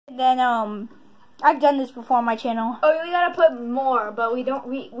then I've done this before on my channel. Oh, we gotta put more, but we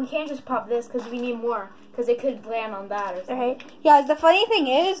can't just pop this because we need more because it could land on that or something. Right? Guys, the funny thing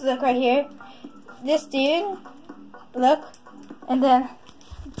is, look right here. This dude, look, and then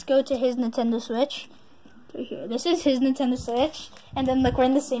let's go to his Nintendo Switch. Right here. This is his Nintendo Switch, and then look, we're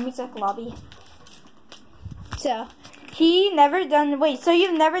in the same exact lobby. So he never done. Wait, so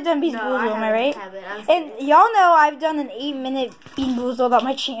you've never done Bean Boozled, am I right? And y'all know I've done an 8-minute Bean Boozled on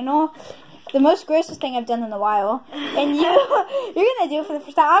my channel. The most grossest thing I've done in a while. And you're gonna do it for the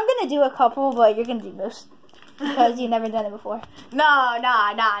first time. I'm gonna do a couple, but you're gonna do most because you've never done it before. No.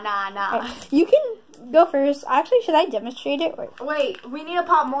 Right. You can go first. Actually, should I demonstrate it? Or? Wait, we need to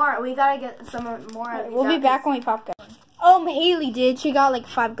pop more. We gotta get some more. Right, we'll be back when we pop guys. Haley did. She got like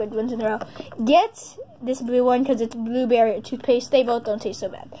 5 good ones in a row. Get this blue one because it's blueberry toothpaste. They both don't taste so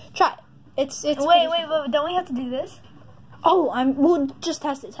bad. Try it. It's wait. Don't we have to do this? Oh, we'll just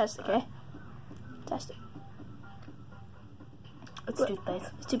test it, okay? Test it. It's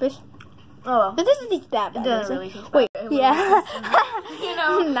toothpaste. It's toothpaste? Oh. But this isn't that bad. It doesn't really taste bad. Wait, yeah. You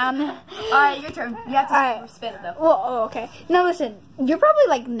know. Alright, your turn. You have to spin it though. Well, okay. Now listen, you're probably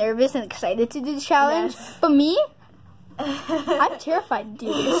like nervous and excited to do the challenge. Yes. But me, I'm terrified to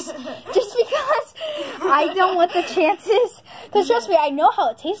do this. Just because I don't want the chances. Because trust me, I know how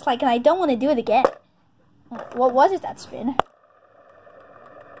it tastes like and I don't want to do it again. What was it that spin?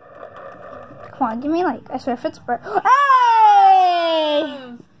 Come on, give me like, I swear if it's burnt. Hey!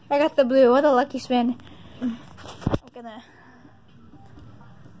 I got the blue. What a lucky spin. I'm gonna.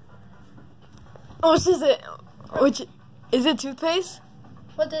 Oh, which is it? Which is it? Toothpaste?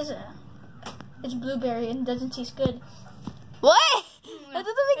 What is it? It's blueberry and doesn't taste good. What? That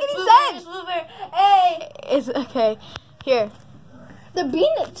doesn't make any sense. Blueberry. Hey! It's okay. Here. The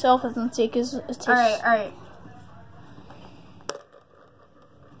bean itself doesn't take as taste. All right.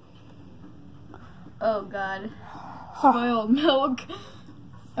 Oh God. Spoiled milk.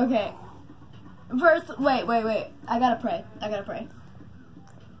 Okay. First, wait. I gotta pray.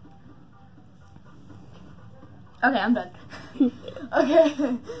 Okay, I'm done. Okay.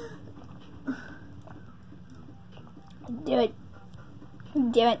 Do it.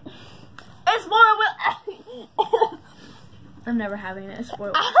 It's spoiled milk. I'm never having it. It's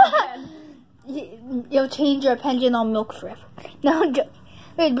spoiled milk. You'll change your opinion on milk forever. No, I'm joking.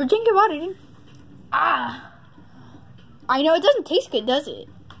 Wait, but drink your water, dude. I know it doesn't taste good, does it?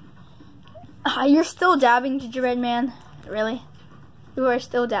 You're still dabbing, Gingerbread Man. Really? You are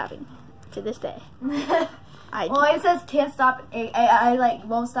still dabbing to this day. Well, it says can't stop. I like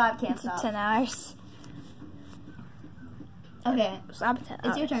won't stop, can't stop. 10 hours. Okay, stop at 10 hours.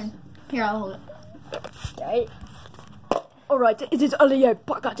 It's your turn. Here, I'll hold it. Okay. Alright, it is Ollie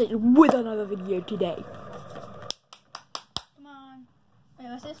back at it with another video today. Come on. Wait,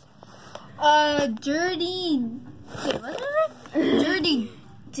 what's this? Dirty. Wait, what is it?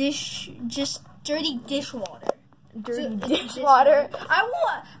 Dirty dishwater. Dirty dishwater. I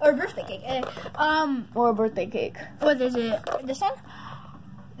want or birthday cake. Or a birthday cake. What is it? This one?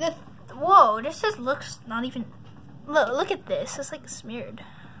 Whoa! This just looks not even. Look at this. It's like smeared.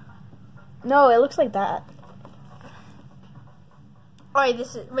 No, it looks like that. Alright,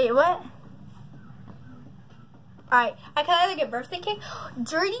 this is. Wait, what? Alright, I can either get birthday cake,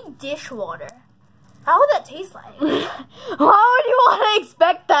 dirty dishwater. How would that taste like? Why would you want to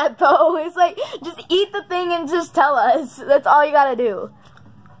expect that though? It's like, just eat the thing and just tell us. That's all you gotta do.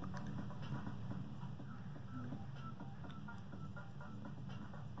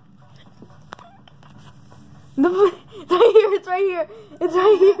 It's right here.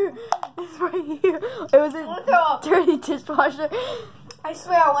 It was a dirty dishwasher. I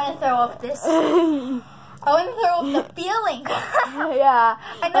swear I want to throw up this. I want to throw up the feeling. Yeah.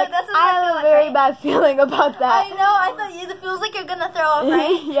 I know, that's what I have a very bad feeling about that. I know, I thought it feels like you're going to throw up,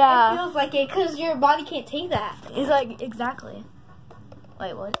 right? Yeah. It feels like it because your body can't take that. It's like, exactly.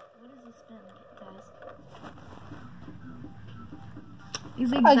 Wait, what? What is this spin, guys? It's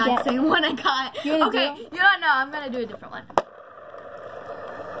the exact same one I got. Okay, you know what? No, I'm going to do a different one.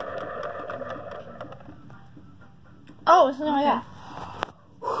 Oh, it's not like that.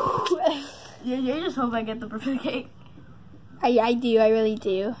 You just hope I get the birthday cake. I do. I really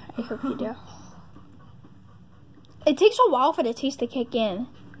do. I hope you do. It takes a while for the taste to kick in.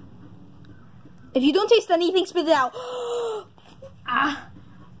 If you don't taste anything, spit it out.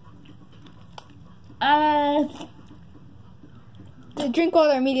 Drink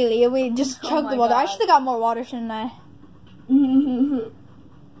water immediately. Wait, just chug the water. God. I should have got more water, shouldn't I? You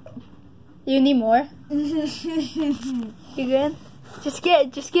need more? You good? Just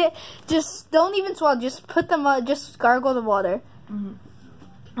don't even swallow. Just put them, just gargle the water.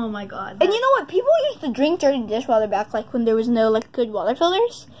 Oh my god. And you know what? People used to drink dirty dishwater back like when there was no like good water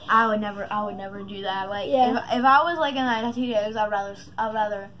filters. I would never do that. Like Yeah. if I was like in the 1980s, I'd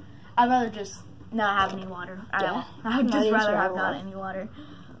rather just not have any water at all. I would just rather have not any water.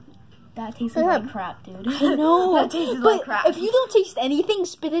 That tasted like crap, dude. I know. That tasted but like crap. if you don't taste anything,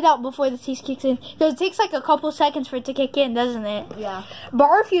 spit it out before the taste kicks in. Because it takes like a couple seconds for it to kick in, doesn't it? Yeah.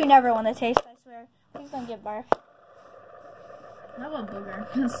 Barf you never want to taste, I swear. Please don't get barf. How about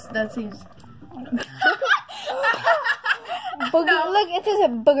booger? That seems... Booger. No. Look, it says a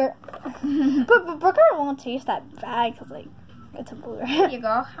booger. but booger won't taste that bad because like it's a booger. Here you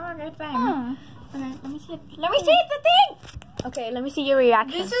go. Have a good thing. Hmm. Okay, let me see it. Let me see the thing. Okay, let me see your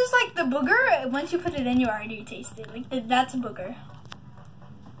reaction. This is like the booger. Once you put it in, you already taste it. Like that's a booger.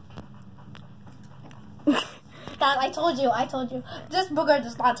 That I told you. This booger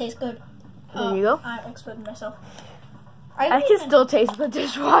does not taste good. There you go. I exploded myself. I can still taste the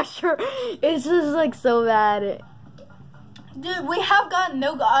dishwasher. It's just like so bad. Dude, we have gotten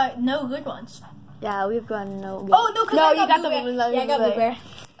no good ones. Yeah, we've gotten no good. Oh no, because I got the blueberry. Yeah, I got blueberry.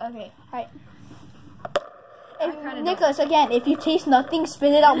 Okay. Alright. Nicholas, again, if you taste nothing,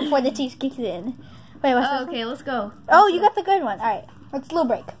 spit it out before the taste kicks in. Wait, what's this? Okay, let's go. Oh, you got the good one. Alright, let's little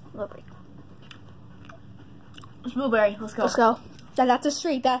break. It's blueberry. Let's go. Let's go. That's a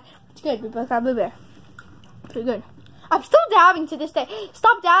streak. That's good. We both got blueberry. Pretty good. I'm still dabbing to this day.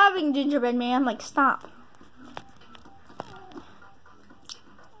 Stop dabbing, gingerbread man. Like, stop.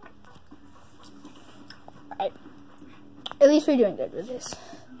 Alright. At least we're doing good with this.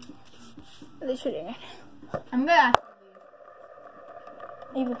 At least we're doing it. I'm gonna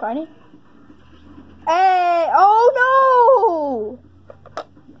Leave the party? Hey! Oh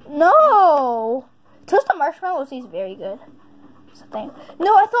no! No! Toasted marshmallow tastes very good. Something.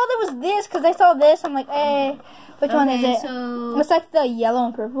 No, I thought it was this because I saw this. I'm like, hey, which one is it? So... It's like the yellow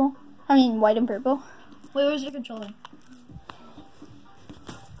and purple. I mean, white and purple. Wait, where's your controller?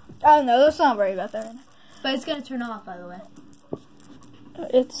 Oh no, let's not worry about that right now. But it's gonna turn off, by the way.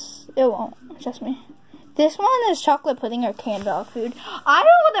 It won't. Trust me. This one is chocolate pudding or canned dog food. I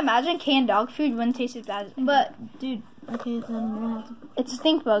don't would imagine canned dog food wouldn't taste as bad. But, dude, okay, then we're gonna have to... It's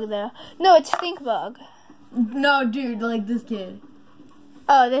stink bug though. No, it's stink bug. No, dude, like this kid.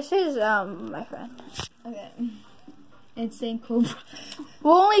 Oh, this is my friend. Okay. It's Saint Cobra.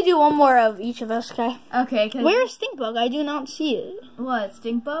 We'll only do one more of each of us, okay? Okay, cause... Where's stink bug? I do not see it. What,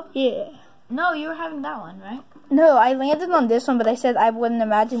 stink bug? Yeah. No, you were having that one, right? No, I landed on this one, but I said I wouldn't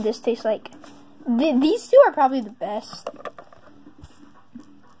imagine this tastes like... These two are probably the best.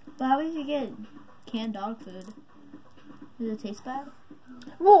 But how did you get canned dog food? Does it taste bad?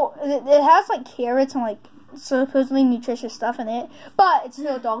 Well, it has like carrots and like supposedly nutritious stuff in it, but it's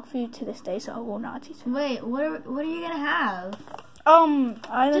still dog food to this day, so it will not taste bad. Wait, what are you gonna have?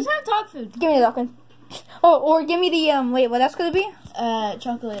 Just have dog food. Give me the dog food. Oh, or give me the wait, what that's gonna be?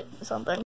 Chocolate something.